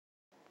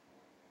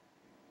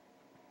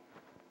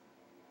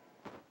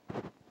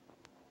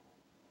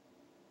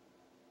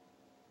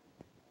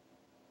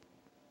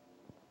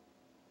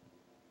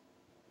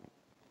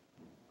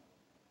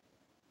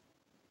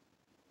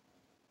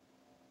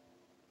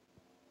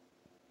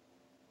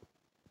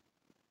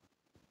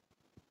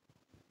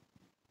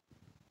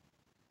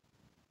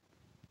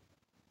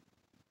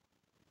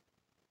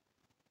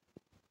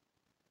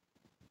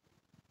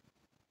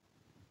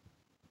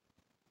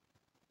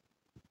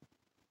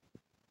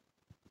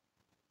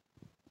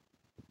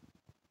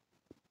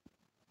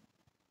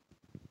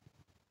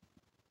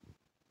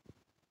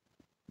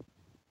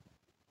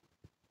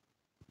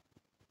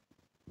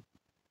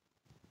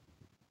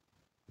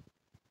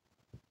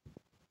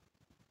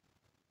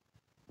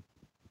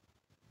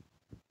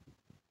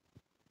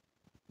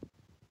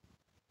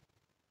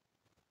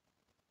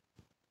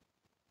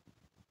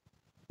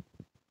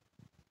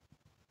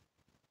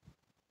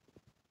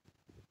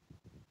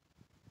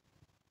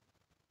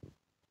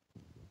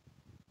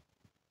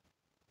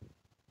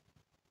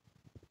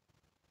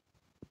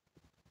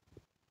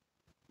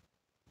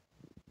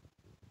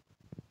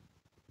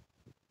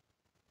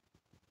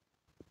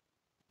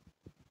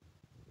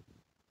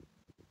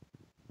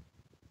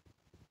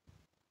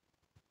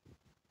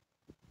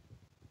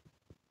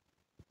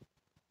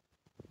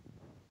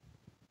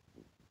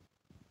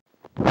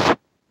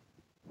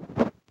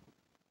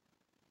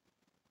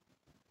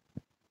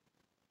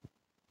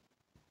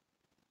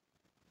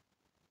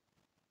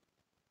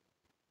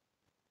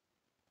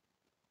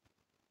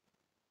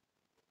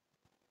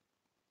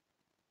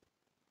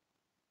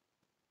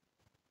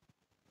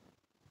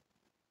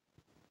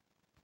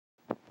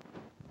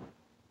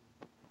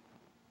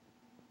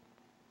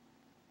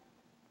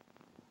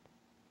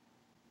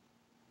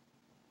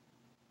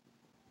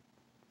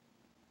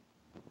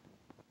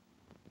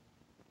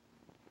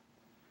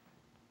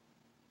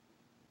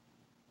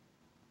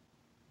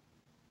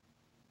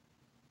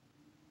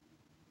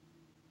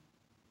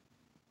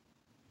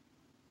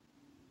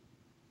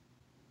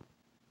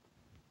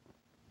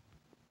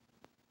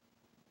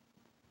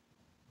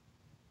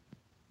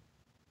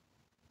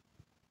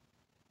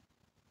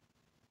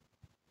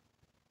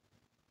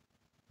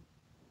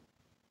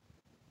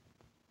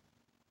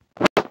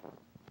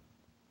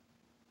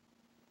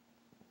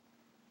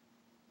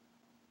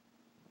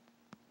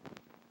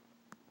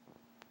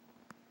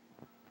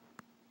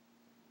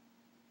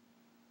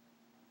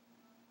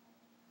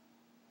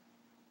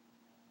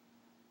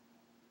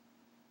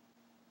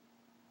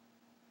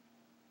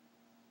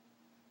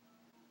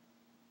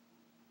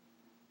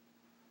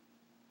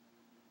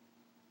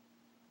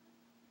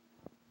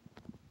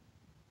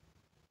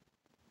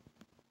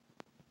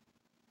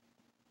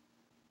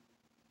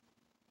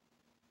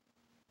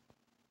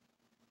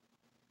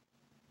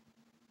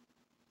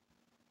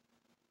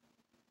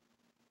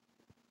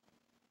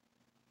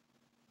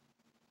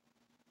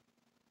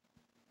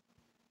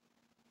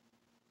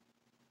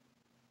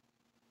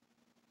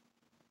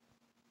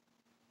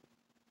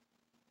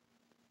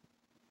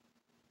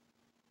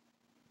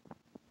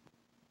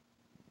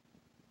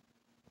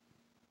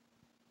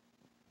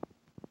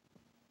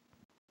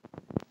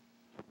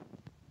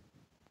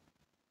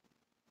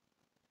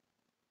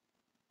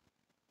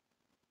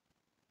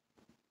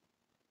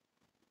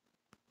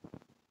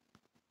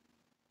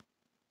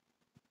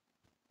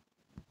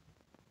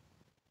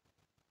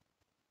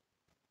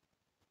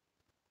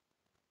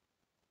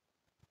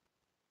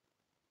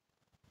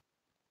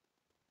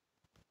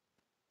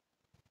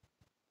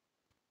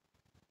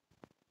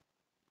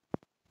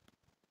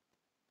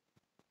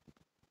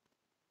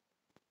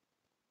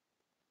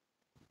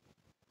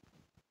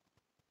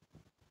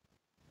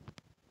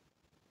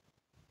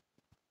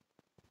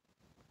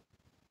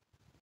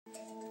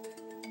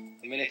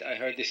minute I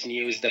heard this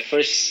news, the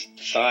first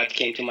thought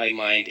came to my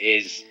mind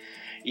is,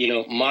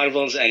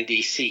 Marvels and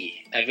DC,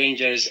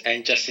 Avengers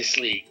and Justice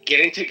League,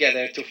 getting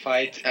together to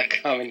fight a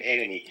common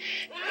enemy.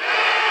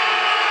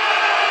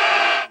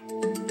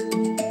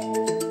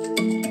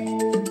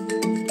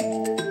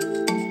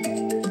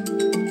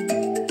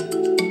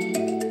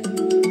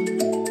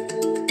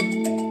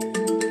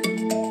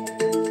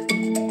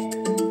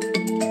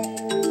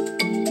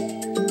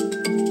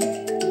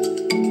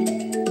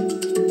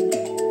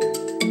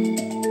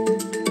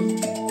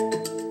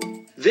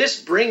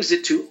 This brings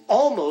it to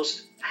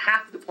almost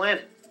half the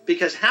planet,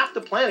 because half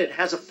the planet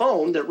has a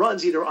phone that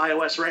runs either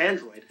iOS or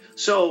Android.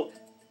 So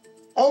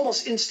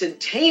almost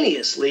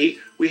instantaneously,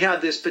 we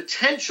have this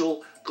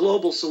potential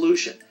global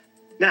solution.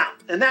 Now,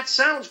 and that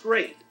sounds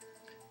great.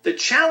 The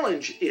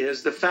challenge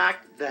is the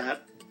fact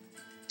that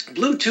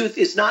Bluetooth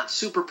is not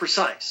super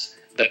precise.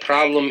 The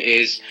problem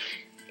is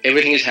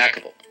everything is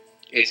hackable.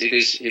 It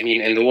is,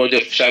 in the world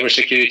of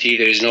cybersecurity,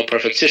 there is no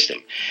perfect system.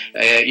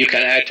 You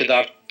can add to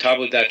the top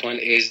of that one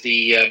is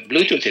the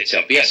Bluetooth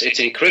itself. Yes,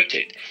 it's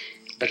encrypted,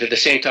 but at the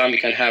same time, you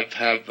can have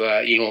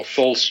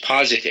false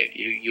positive.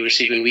 You're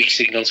receiving weak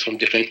signals from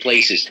different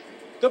places.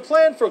 The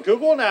plan for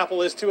Google and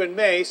Apple is to, in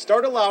May,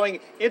 start allowing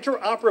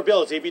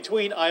interoperability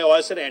between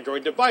iOS and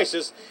Android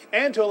devices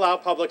and to allow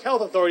public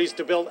health authorities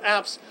to build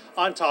apps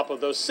on top of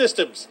those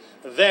systems.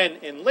 Then,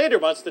 in later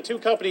months, the two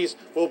companies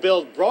will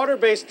build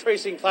broader-based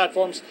tracing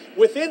platforms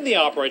within the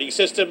operating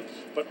system,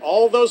 but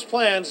all those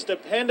plans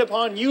depend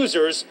upon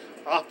users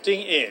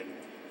opting in.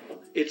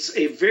 It's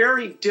a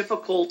very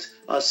difficult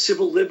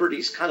civil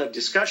liberties kind of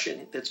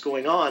discussion that's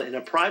going on, and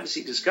a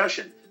privacy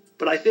discussion.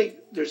 But I think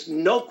there's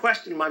no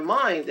question in my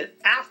mind that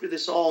after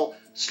this all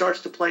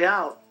starts to play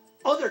out,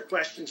 other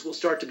questions will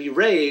start to be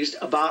raised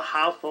about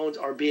how phones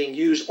are being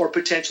used or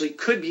potentially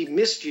could be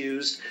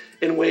misused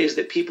in ways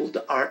that people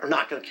are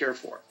not going to care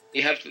for.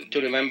 You have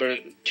to remember,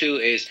 too,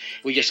 is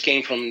we just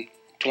came from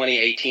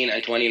 2018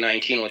 and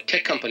 2019 with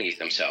tech companies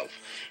themselves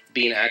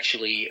being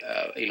actually,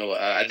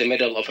 at the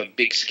middle of a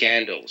big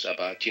scandals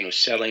about,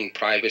 selling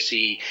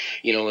privacy,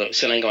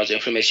 selling all the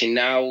information.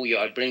 Now you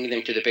are bringing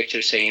them to the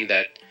picture saying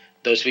that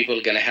those people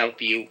are going to help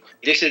you.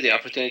 This is the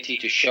opportunity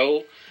to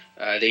show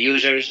the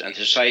users and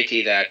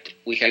society that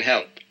we can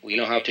help. We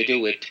know how to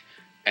do it.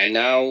 And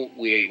now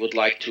we would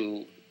like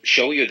to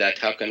show you that.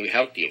 How can we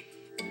help you?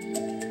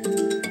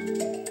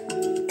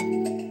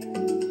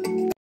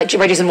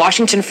 Writers in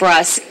Washington for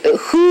us.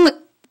 Who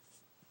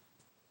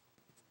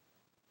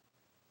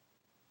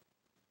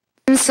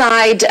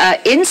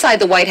inside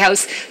the White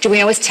House do we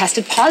know is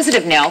tested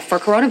positive now for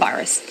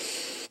coronavirus?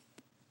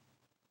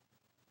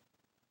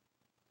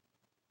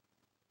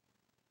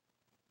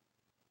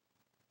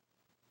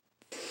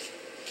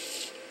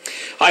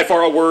 Hi,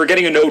 Farah. We're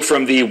getting a note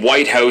from the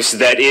White House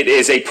that it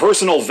is a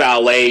personal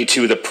valet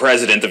to the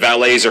president. The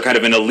valets are kind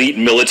of an elite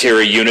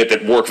military unit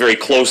that work very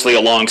closely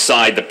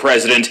alongside the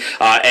president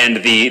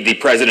and the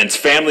president's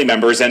family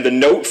members. And the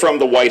note from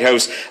the White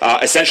House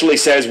essentially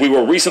says, we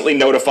were recently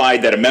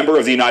notified that a member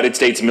of the United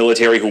States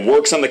military who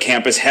works on the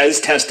campus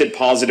has tested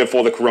positive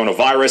for the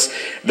coronavirus.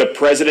 The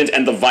president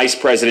and the vice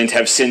president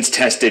have since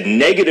tested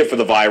negative for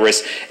the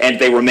virus, and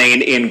they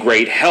remain in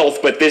great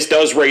health. But this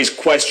does raise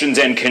questions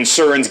and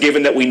concerns,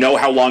 given that we know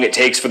how long it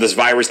takes for this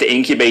virus to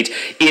incubate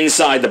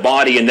inside the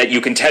body, and that you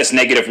can test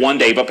negative one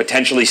day but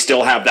potentially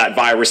still have that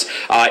virus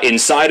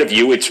inside of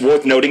you. It's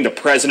worth noting the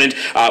president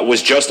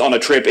was just on a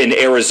trip in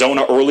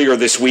Arizona earlier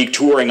this week,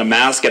 touring a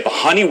mask at the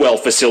Honeywell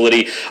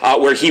facility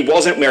where he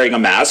wasn't wearing a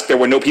mask. There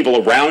were no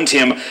people around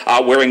him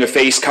wearing a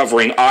face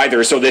covering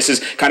either. So this is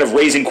kind of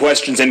raising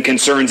questions and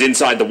concerns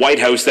inside the White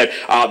House that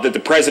the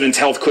president's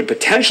health could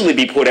potentially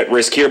be put at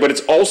risk here. But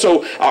it's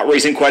also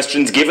raising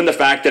questions given the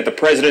fact that the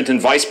president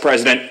and vice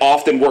president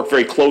often work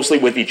very closely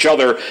with each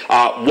other.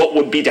 What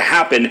would be to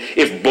happen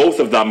if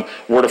both of them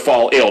were to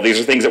fall ill? These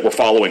are things that we're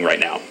following right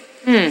now.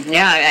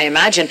 Yeah, I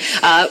imagine.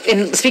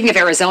 Speaking of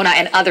Arizona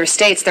and other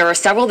states, there are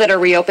several that are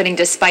reopening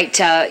despite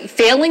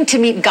failing to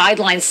meet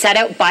guidelines set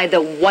out by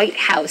the White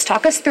House.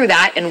 Talk us through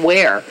that and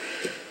where.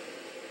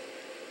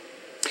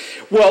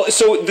 Well,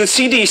 so the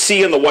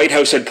CDC and the White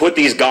House had put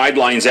these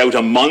guidelines out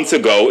a month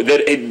ago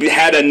that it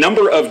had a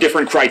number of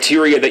different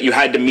criteria that you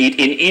had to meet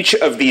in each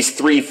of these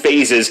three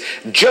phases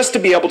just to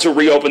be able to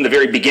reopen the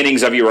very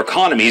beginnings of your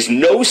economies.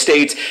 No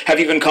states have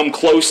even come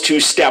close to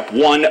step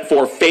one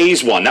for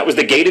phase one. That was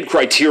the gated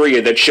criteria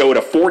that showed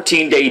a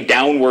 14-day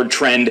downward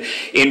trend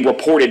in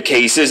reported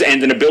cases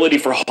and an ability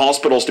for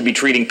hospitals to be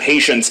treating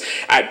patients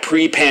at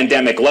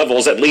pre-pandemic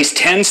levels. At least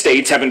 10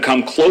 states haven't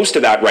come close to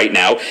that right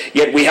now,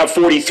 yet we have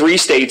 43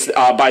 states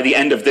by the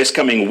end of this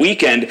coming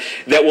weekend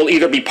that will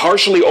either be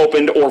partially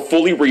opened or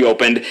fully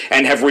reopened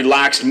and have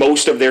relaxed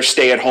most of their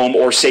stay-at-home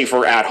or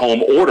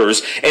safer-at-home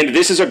orders. And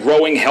this is a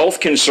growing health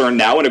concern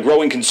now, and a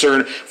growing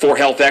concern for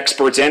health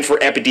experts and for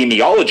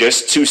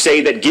epidemiologists who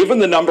say that given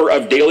the number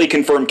of daily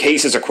confirmed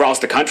cases across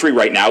the country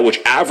right now, which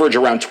average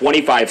around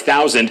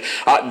 25,000,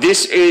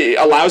 this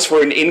allows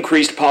for an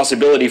increased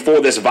possibility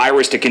for this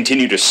virus to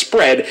continue to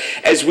spread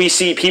as we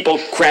see people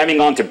cramming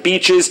onto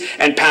beaches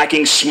and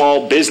packing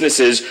small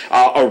businesses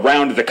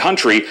around the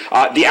country.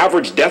 The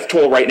average death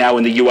toll right now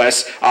in the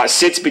U.S.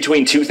 Sits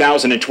between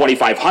 2,000 and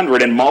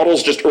 2,500, and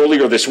models just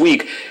earlier this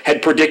week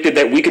had predicted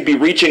that we could be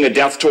reaching a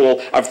death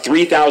toll of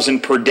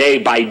 3,000 per day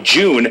by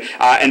June,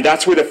 and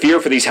that's where the fear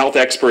for these health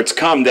experts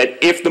come, that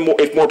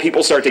if more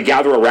people start to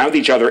gather around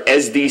each other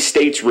as these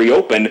states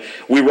reopen,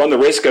 we run the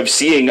risk of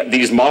seeing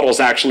these models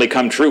actually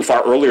come true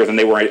far earlier than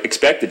they were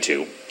expected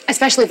to.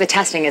 Especially if the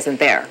testing isn't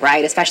there,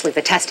 right? Especially if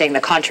the testing,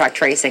 the contact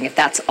tracing, if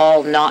that's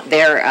all not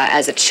there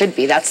as it should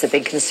be, that's the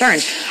big concern.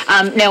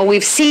 Now,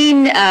 we've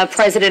seen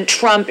President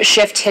Trump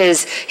shift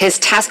his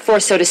task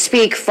force, so to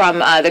speak, from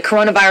the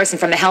coronavirus and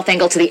from the health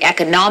angle to the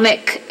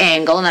economic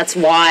angle, and that's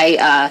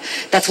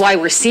why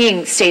we're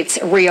seeing states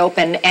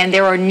reopen. And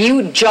there are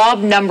new job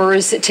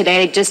numbers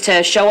today just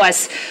to show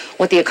us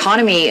what the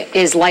economy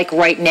is like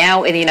right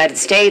now in the United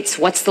States.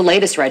 What's the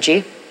latest,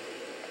 Reggie?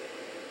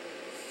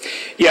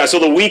 Yeah, so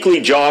the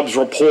weekly jobs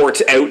report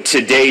out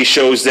today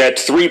shows that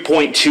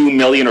 3.2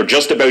 million, or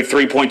just about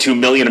 3.2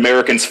 million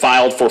Americans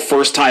filed for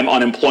first-time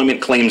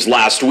unemployment claims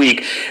last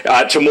week.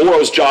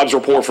 Tomorrow's jobs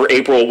report for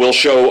April will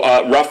show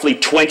roughly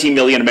 20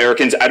 million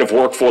Americans out of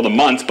work for the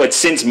month. But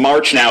since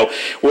March now,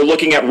 we're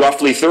looking at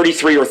roughly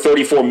 33 or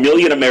 34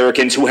 million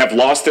Americans who have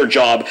lost their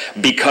job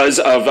because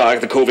of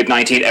the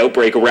COVID-19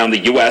 outbreak around the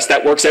U.S.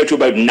 That works out to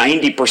about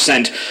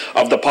 90%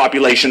 of the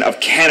population of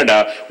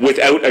Canada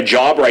without a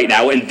job right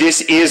now. And this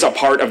is a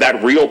part of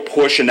that real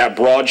push and that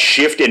broad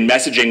shift in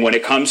messaging when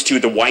it comes to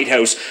the White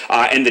House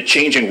and the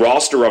changing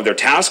roster of their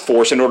task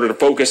force in order to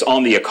focus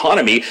on the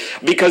economy,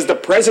 because the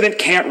president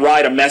can't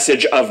ride a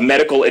message of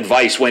medical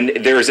advice when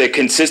there's a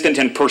consistent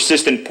and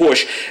persistent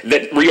push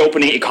that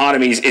reopening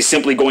economies is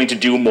simply going to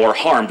do more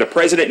harm. The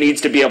president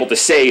needs to be able to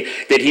say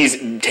that he's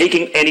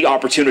taking any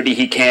opportunity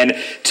he can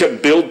to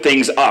build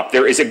things up.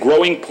 There is a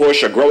growing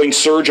push, a growing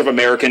surge of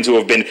Americans who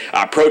have been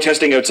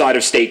protesting outside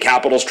of state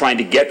capitals trying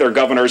to get their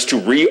governors to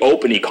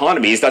reopen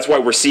economies. That's why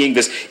we're seeing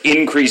this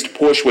increased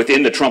push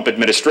within the Trump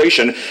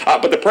administration.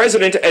 But the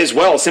president as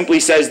well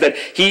simply says that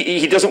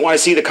he doesn't want to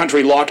see the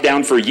country locked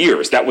down for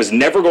years. That was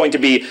never going to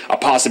be a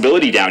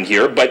possibility down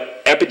here.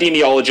 But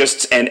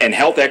epidemiologists and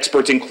health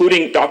experts,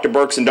 including Dr.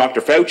 Birx and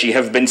Dr. Fauci,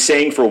 have been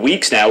saying for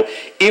weeks now,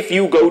 if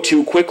you go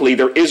too quickly,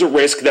 there is a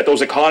risk that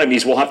those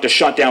economies will have to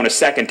shut down a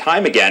second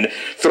time again,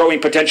 throwing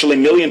potentially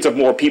millions of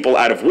more people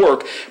out of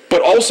work.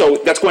 But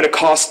also, that's going to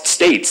cost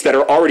states that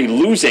are already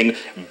losing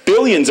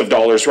billions of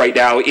dollars right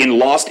now in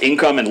lost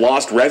income and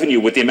lost revenue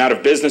with the amount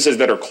of businesses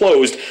that are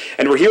closed.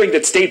 And we're hearing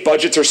that state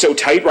budgets are so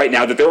tight right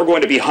now that there are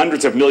going to be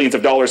hundreds of millions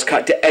of dollars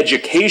cut to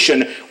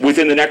education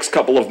within the next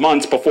couple of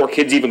months before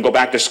kids even go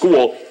back to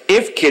school,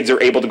 if kids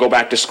are able to go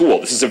back to school.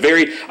 This is a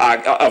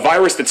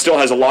virus that still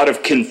has a lot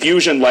of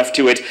confusion left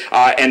to it,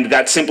 and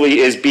that simply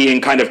is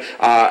being kind of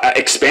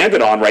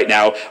expanded on right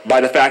now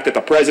by the fact that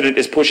the president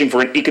is pushing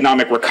for an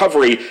economic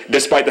recovery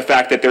despite the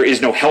fact that there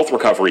is no health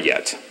recovery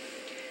yet.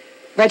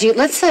 Reggie,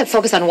 let's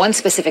focus on one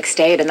specific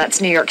state, and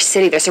that's New York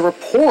City. There's a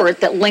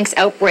report that links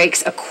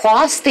outbreaks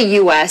across the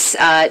U.S.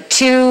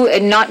 to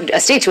not a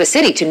state, to a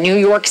city, to New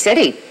York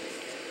City.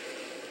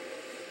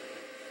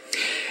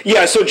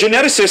 Yeah, so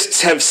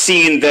geneticists have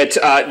seen that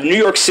New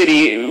York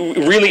City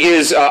really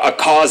is a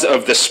cause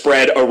of the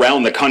spread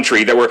around the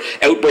country. There were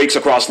outbreaks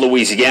across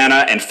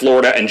Louisiana and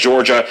Florida and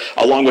Georgia,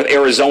 along with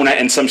Arizona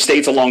and some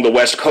states along the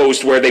West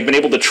Coast, where they've been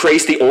able to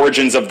trace the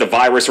origins of the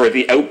virus or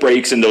the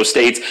outbreaks in those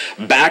states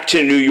back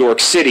to New York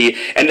City.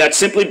 And that's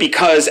simply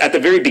because at the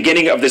very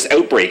beginning of this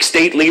outbreak,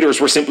 state leaders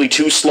were simply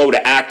too slow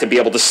to act to be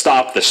able to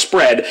stop the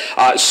spread.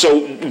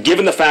 So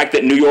given the fact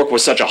that New York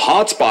was such a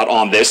hotspot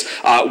on this,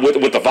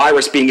 with the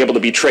virus being able to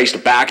be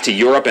traced back to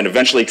Europe and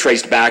eventually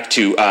traced back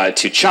to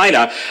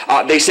China,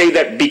 they say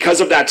that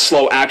because of that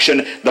slow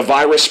action, the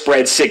virus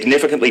spread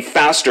significantly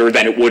faster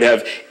than it would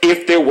have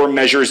if there were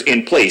measures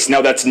in place.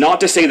 Now, that's not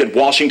to say that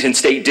Washington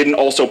State didn't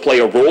also play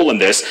a role in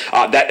this.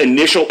 That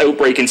initial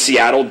outbreak in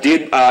Seattle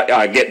did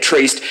get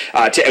traced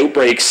to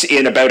outbreaks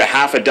in about a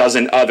half a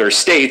dozen other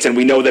states, and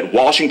we know that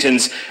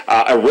Washington's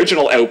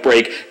original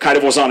outbreak kind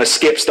of was on a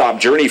skip-stop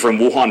journey from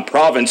Wuhan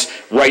province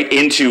right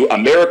into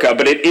America.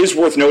 But it is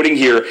worth noting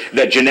here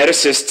that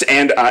geneticists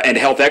and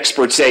health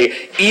experts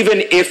say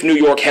even if New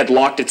York had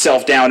locked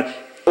itself down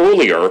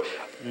earlier,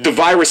 the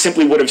virus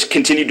simply would have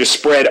continued to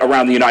spread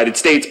around the United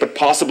States, but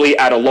possibly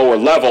at a lower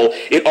level.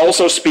 It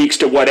also speaks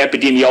to what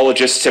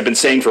epidemiologists have been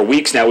saying for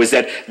weeks now, is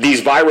that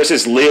these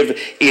viruses live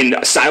in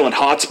silent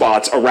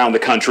hotspots around the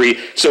country.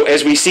 So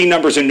as we see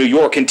numbers in New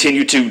York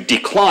continue to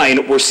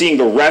decline, we're seeing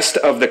the rest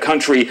of the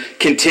country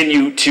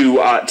continue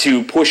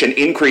to push an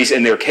increase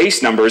in their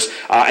case numbers,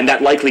 and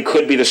that likely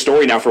could be the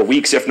story now for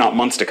weeks, if not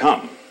months to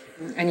come.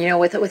 And, you know,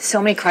 with so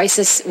many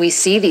crises, we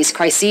see these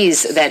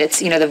crises that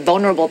it's, you know, the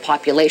vulnerable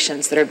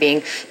populations that are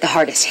being the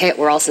hardest hit.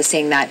 We're also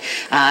seeing that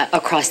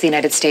across the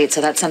United States.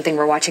 So that's something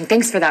we're watching.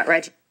 Thanks for that,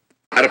 Reg.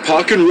 At a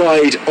park and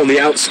ride on the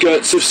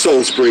outskirts of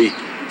Salisbury,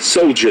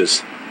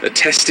 soldiers are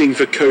testing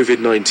for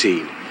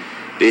COVID-19.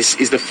 This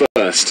is the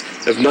first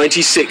of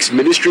 96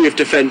 Ministry of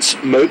Defence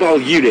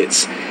mobile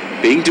units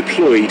being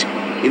deployed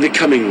in the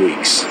coming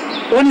weeks.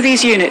 One of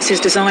these units is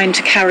designed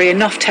to carry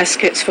enough test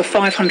kits for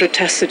 500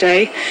 tests a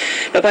day,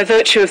 but by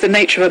virtue of the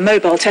nature of a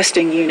mobile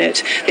testing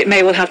unit, it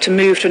may well have to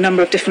move to a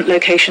number of different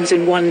locations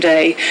in one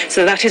day.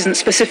 So that isn't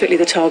specifically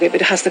the target,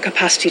 but it has the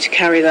capacity to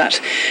carry that.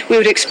 We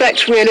would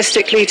expect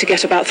realistically to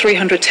get about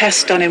 300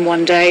 tests done in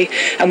one day,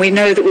 and we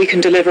know that we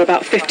can deliver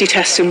about 50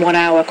 tests in 1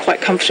 hour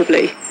quite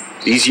comfortably.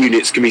 These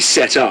units can be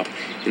set up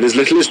in as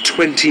little as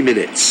 20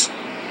 minutes.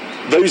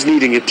 Those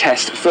needing a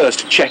test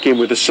first check in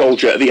with a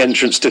soldier at the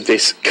entrance to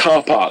this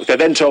car park. They're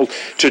then told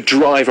to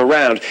drive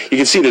around. You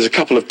can see there's a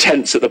couple of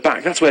tents at the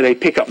back. That's where they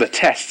pick up the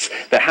tests.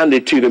 They're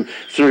handed to them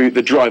through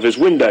the driver's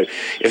window.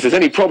 If there's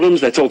any problems,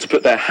 they're told to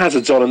put their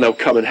hazards on and they'll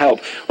come and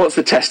help. Once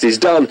the test is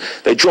done,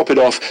 they drop it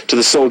off to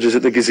the soldiers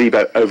at the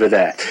gazebo over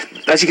there.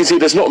 As you can see,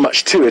 there's not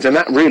much to it, and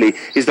that really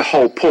is the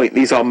whole point.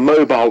 These are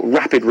mobile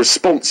rapid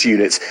response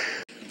units.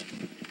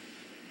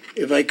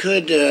 If I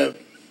could...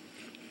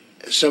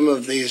 Some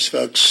of these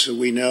folks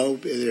we know,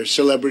 they're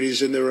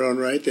celebrities in their own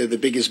right. They're the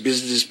biggest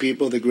business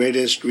people, the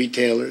greatest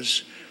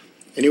retailers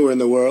anywhere in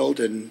the world,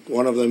 and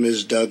one of them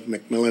is Doug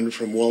McMillan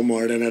from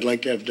Walmart. And I'd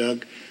like to have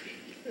Doug,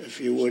 if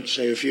you would,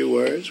 say a few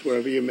words,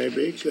 wherever you may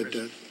be. Good,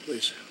 Doug,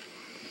 please.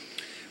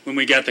 When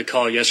we got the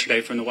call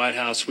yesterday from the White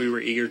House, we were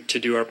eager to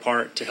do our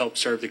part to help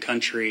serve the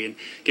country. And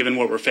given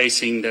what we're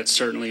facing, that's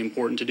certainly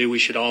important to do. We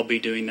should all be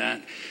doing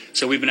that.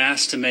 So we've been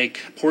asked to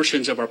make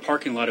portions of our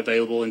parking lot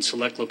available in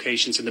select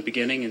locations in the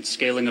beginning and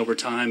scaling over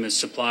time as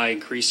supply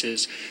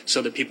increases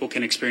so that people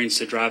can experience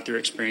the drive-through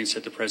experience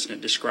that the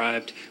President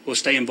described. We'll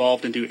stay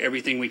involved and do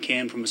everything we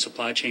can from a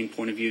supply chain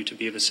point of view to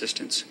be of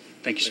assistance.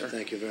 Thank you, sir.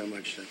 Thank you very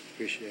much, sir.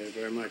 Appreciate it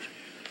very much.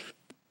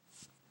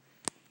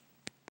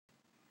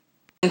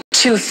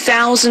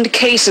 2,000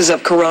 cases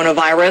of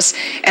coronavirus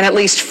and at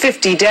least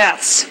 50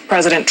 deaths.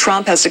 President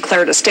Trump has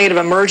declared a state of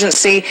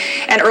emergency,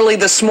 and early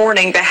this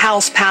morning, the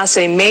House passed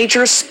a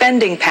major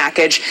spending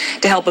package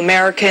to help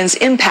Americans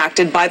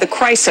impacted by the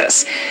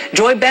crisis.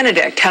 Joy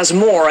Benedict has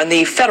more on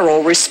the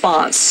federal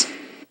response.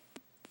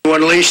 To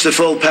unleash the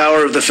full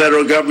power of the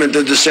federal government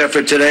in this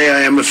effort today, I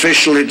am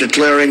officially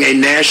declaring a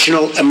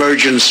national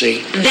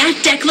emergency.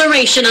 That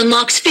declaration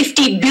unlocks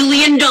 $50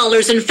 billion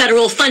in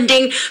federal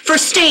funding for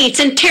states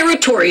and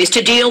territories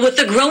to deal with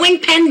the growing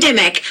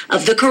pandemic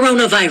of the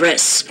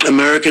coronavirus.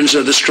 Americans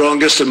are the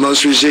strongest and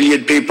most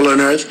resilient people on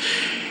earth,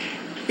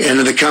 and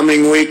in the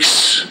coming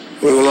weeks,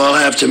 we will all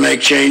have to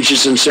make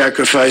changes and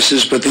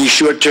sacrifices, but these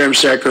short-term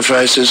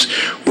sacrifices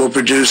will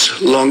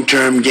produce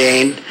long-term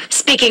gain.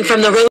 Speaking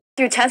from the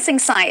Through testing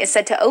site is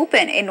set to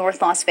open in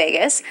North Las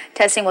Vegas.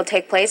 Testing will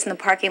take place in the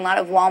parking lot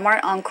of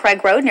Walmart on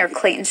Craig Road near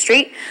Clayton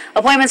Street.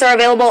 Appointments are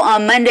available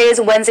on Mondays,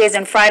 Wednesdays,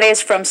 and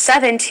Fridays from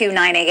 7 to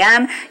 9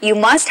 a.m. You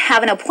must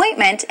have an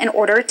appointment in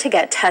order to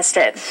get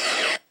tested.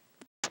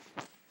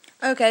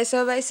 Okay,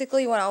 so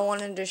basically what I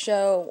wanted to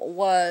show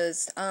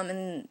was,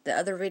 in the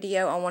other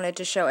video, I wanted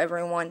to show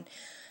everyone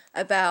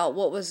about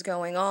what was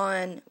going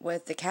on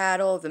with the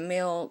cattle, the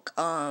milk.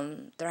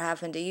 They're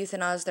having to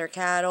euthanize their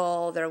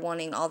cattle. They're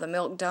wanting all the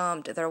milk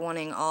dumped. They're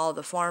wanting all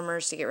the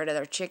farmers to get rid of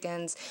their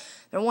chickens.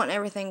 They're wanting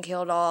everything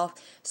killed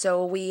off.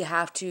 So we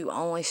have to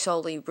only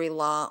solely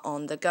rely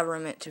on the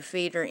government to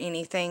feed or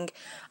anything.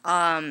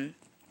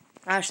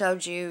 I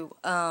showed you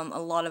a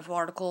lot of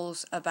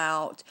articles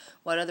about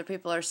what other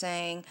people are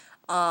saying.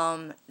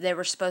 It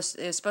was supposed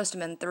to have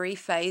been 3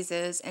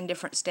 phases and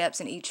different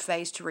steps in each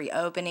phase to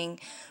reopening,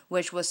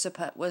 which was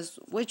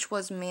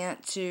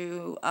meant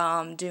to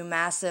do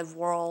massive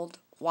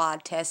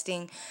worldwide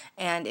testing,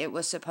 and it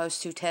was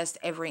supposed to test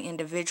every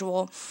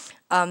individual.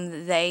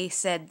 They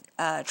said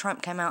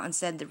Trump came out and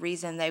said the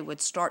reason they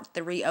would start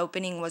the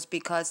reopening was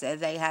because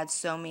they had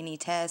so many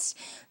tests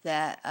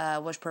that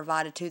was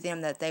provided to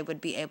them that they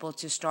would be able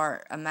to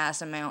start a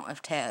mass amount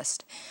of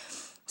tests.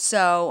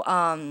 So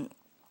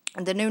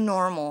the new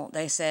normal,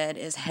 they said,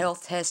 is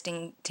health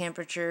testing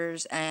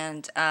temperatures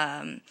and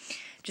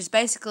just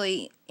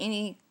basically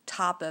any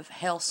type of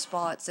health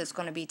spots that's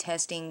going to be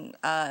testing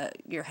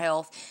your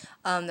health.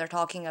 They're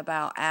talking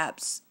about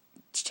apps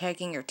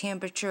checking your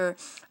temperature.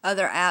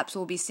 Other apps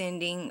will be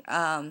sending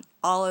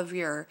all of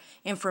your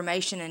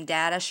information and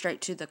data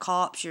straight to the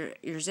cops,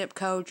 your zip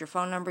code, your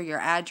phone number, your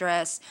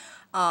address.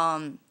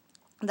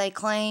 They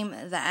claim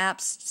the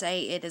apps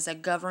say it is a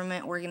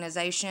government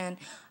organization,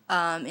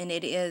 and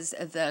it is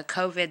the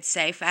COVID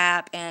Safe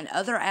app, and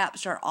other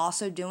apps are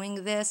also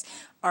doing this,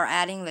 are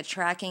adding the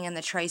tracking and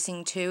the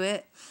tracing to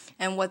it.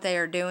 And what they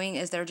are doing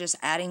is they're just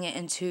adding it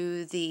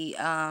into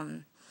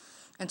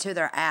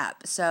their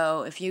app.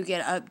 So if you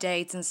get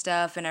updates and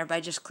stuff and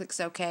everybody just clicks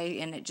OK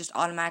and it just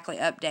automatically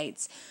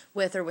updates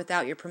with or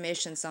without your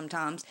permission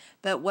sometimes.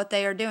 But what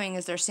they are doing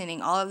is they're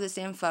sending all of this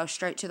info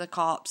straight to the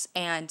cops,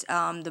 and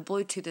the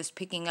Bluetooth is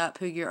picking up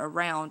who you're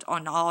around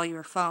on all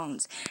your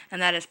phones.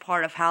 And that is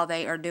part of how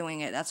they are doing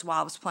it. That's why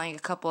I was playing a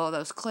couple of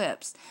those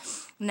clips.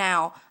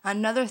 Now,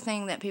 another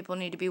thing that people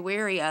need to be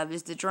wary of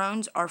is the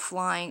drones are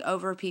flying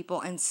over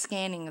people and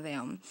scanning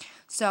them.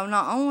 So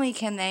not only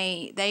can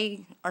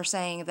they are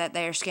saying that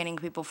they are scanning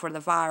people for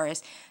the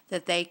virus,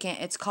 that they can,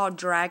 it's called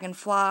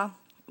Dragonfly.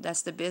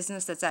 That's the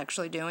business that's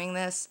actually doing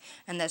this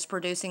and that's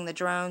producing the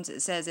drones.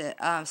 It says it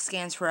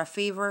scans for a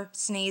fever,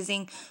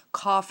 sneezing,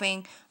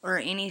 coughing, or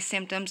any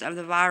symptoms of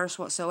the virus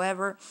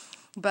whatsoever.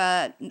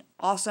 But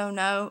also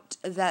note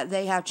that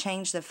they have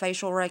changed the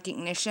facial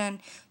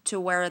recognition to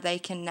where they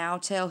can now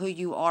tell who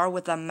you are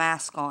with a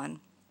mask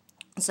on.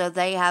 So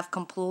they have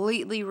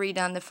completely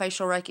redone the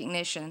facial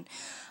recognition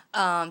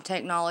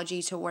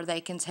technology to where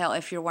they can tell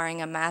if you're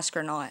wearing a mask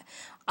or not.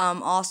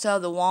 Also,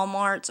 the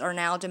Walmarts are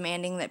now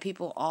demanding that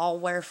people all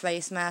wear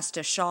face masks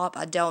to shop.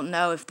 I don't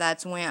know if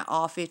that's went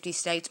all 50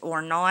 states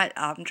or not.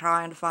 I'm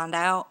trying to find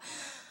out.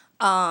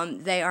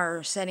 They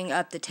are setting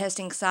up the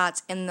testing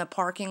sites in the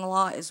parking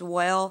lot as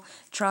well.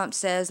 Trump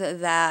says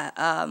that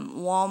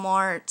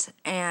Walmart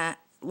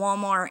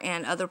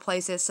and other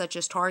places such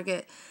as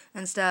Target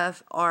and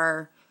stuff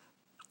are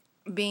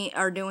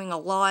doing a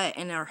lot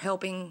and are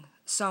helping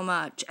so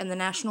much. And the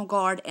National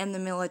Guard and the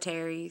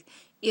military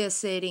is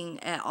sitting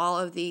at all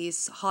of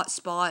these hot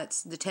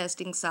spots, the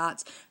testing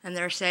sites, and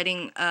they're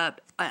setting up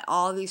at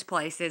all these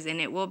places,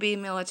 and it will be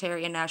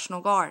military and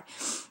National Guard.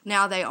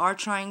 Now, they are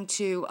trying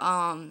to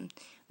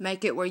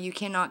make it where you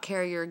cannot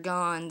carry your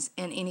guns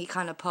in any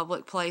kind of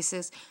public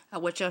places,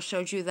 which I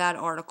showed you that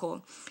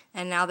article.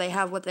 And now they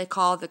have what they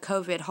call the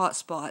COVID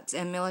hotspots,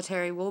 and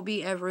military will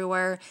be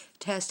everywhere,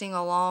 testing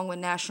along with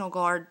National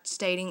Guard,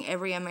 stating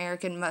every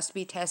American must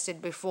be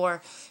tested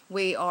before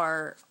we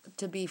are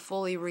to be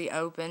fully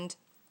reopened.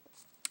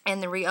 In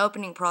the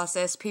reopening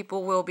process,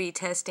 people will be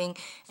testing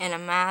in a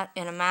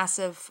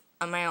massive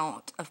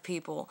amount of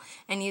people,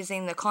 and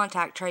using the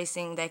contact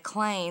tracing they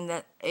claim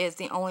that is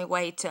the only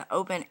way to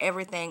open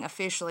everything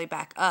officially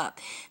back up.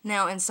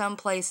 Now, in some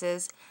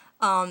places,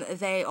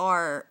 they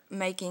are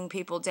making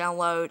people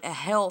download a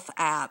health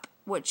app,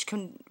 which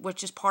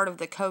is part of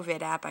the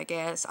COVID app, I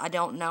guess. I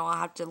don't know. I'll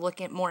have to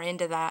look more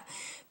into that.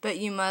 But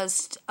you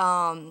must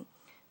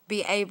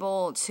be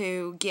able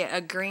to get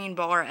a green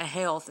bar of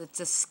health.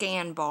 It's a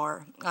scan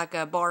bar, like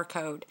a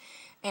barcode.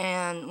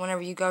 And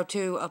whenever you go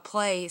to a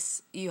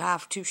place, you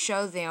have to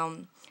show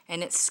them,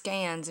 and it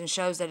scans and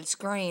shows that it's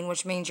green,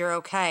 which means you're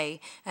okay,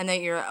 and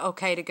that you're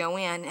okay to go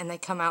in, and they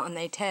come out and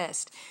they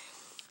test,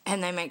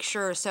 and they make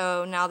sure.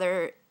 So now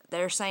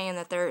they're saying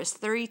that there is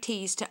 3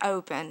 T's to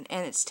open,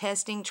 and it's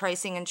testing,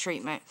 tracing, and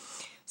treatment.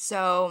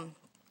 So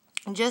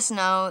just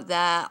know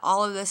that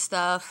all of this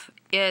stuff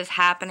is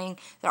happening.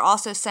 They're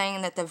also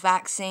saying that the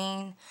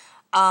vaccine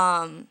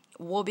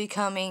will be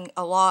coming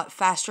a lot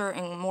faster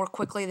and more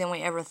quickly than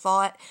we ever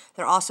thought.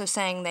 They're also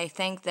saying they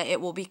think that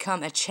it will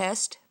become a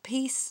chest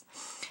piece.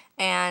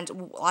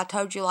 And I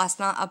told you last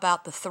night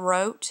about the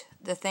throat,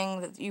 the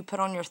thing that you put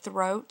on your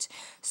throat.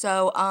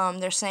 So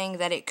they're saying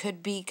that it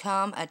could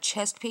become a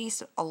chest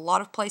piece. A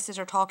lot of places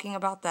are talking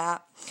about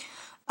that.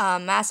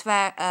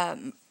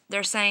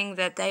 They're saying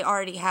that they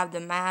already have the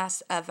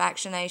mass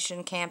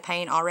vaccination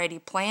campaign already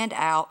planned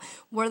out,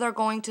 where they're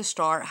going to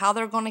start, how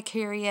they're going to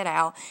carry it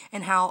out,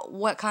 and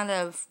what kind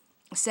of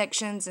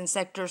sections and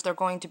sectors they're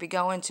going to be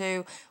going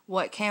to,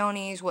 what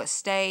counties, what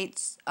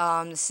states,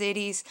 the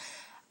cities.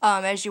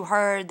 As you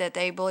heard, that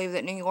they believe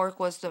that New York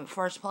was the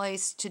first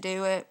place to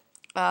do it,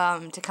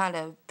 to kind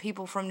of,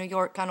 people from New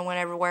York kind of went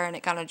everywhere and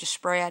it kind of just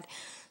spread.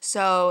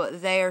 So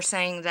they are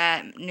saying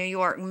that New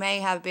York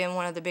may have been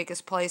one of the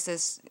biggest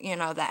places,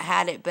 that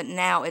had it, but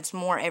now it's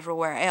more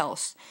everywhere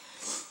else.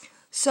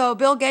 So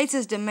Bill Gates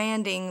is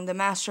demanding the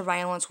mass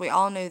surveillance. We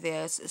all knew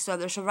this. So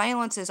the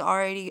surveillance is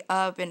already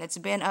up, and it's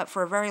been up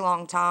for a very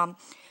long time.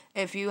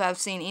 If you have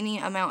seen any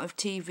amount of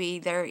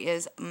TV, there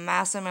is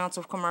mass amounts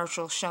of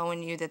commercials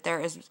showing you that there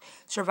is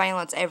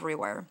surveillance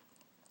everywhere.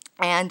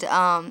 And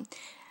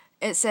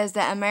it says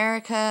that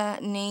America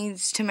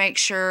needs to make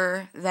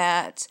sure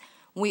that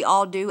we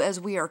all do as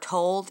we are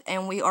told,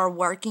 and we are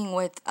working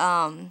with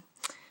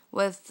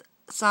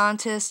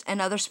scientists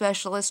and other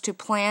specialists to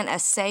plan a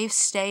safe,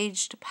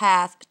 staged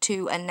path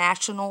to a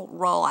national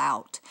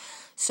rollout.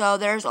 So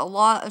there's a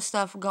lot of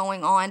stuff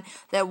going on.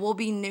 There will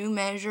be new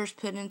measures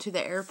put into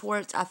the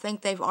airports. I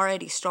think they've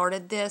already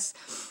started this.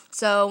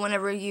 So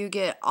whenever you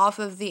get off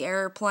of the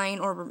airplane,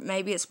 or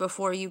maybe it's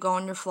before you go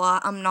on your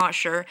flight, I'm not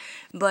sure,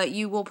 but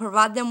you will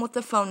provide them with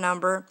the phone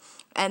number.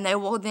 And they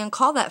will then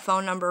call that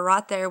phone number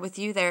right there with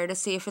you there to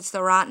see if it's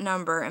the right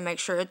number and make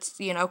sure it's,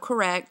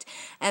 correct.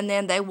 And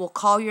then they will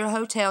call your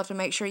hotel to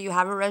make sure you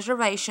have a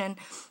reservation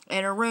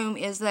and a room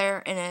is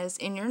there and is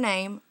in your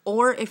name.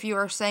 Or if you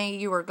are saying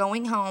you are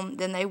going home,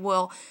 then they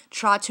will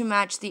try to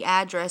match the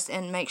address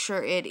and make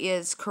sure it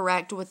is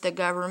correct with the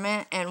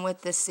government and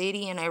with the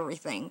city and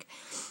everything.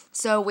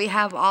 So we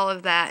have all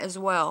of that as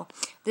well.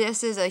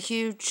 This is a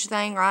huge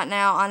thing right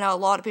now. I know a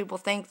lot of people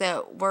think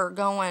that we're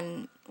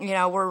going,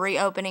 we're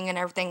reopening and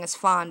everything is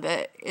fine,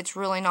 but it's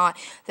really not.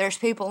 There's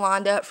people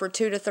lined up for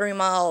 2 to 3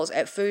 miles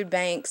at food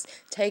banks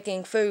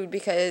taking food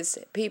because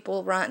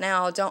people right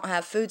now don't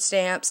have food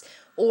stamps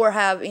or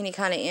have any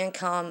kind of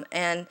income,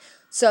 and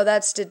so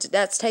that's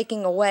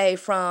taking away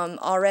from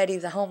already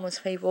the homeless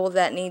people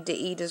that need to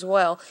eat as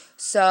well.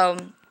 So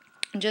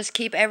just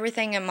keep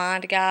everything in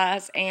mind,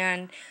 guys,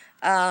 and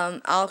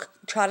I'll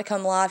try to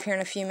come live here in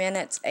a few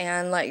minutes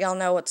and let y'all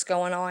know what's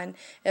going on.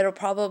 It'll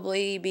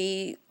probably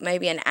be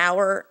maybe an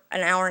hour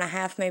and a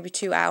half, maybe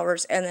 2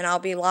 hours, and then I'll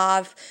be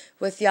live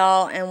with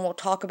y'all and we'll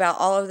talk about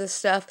all of this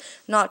stuff,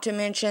 not to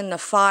mention the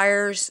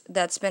fires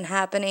that's been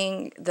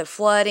happening, the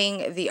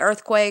flooding, the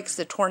earthquakes,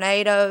 the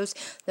tornadoes,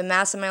 the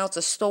mass amounts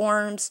of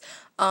storms,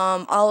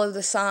 all of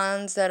the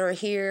signs that are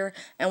here,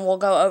 and we'll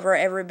go over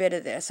every bit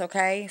of this,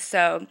 okay?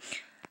 So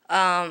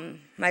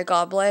may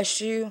God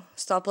bless you.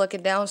 Stop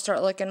looking down,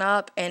 start looking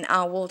up, and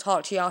I will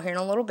talk to y'all here in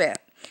a little bit.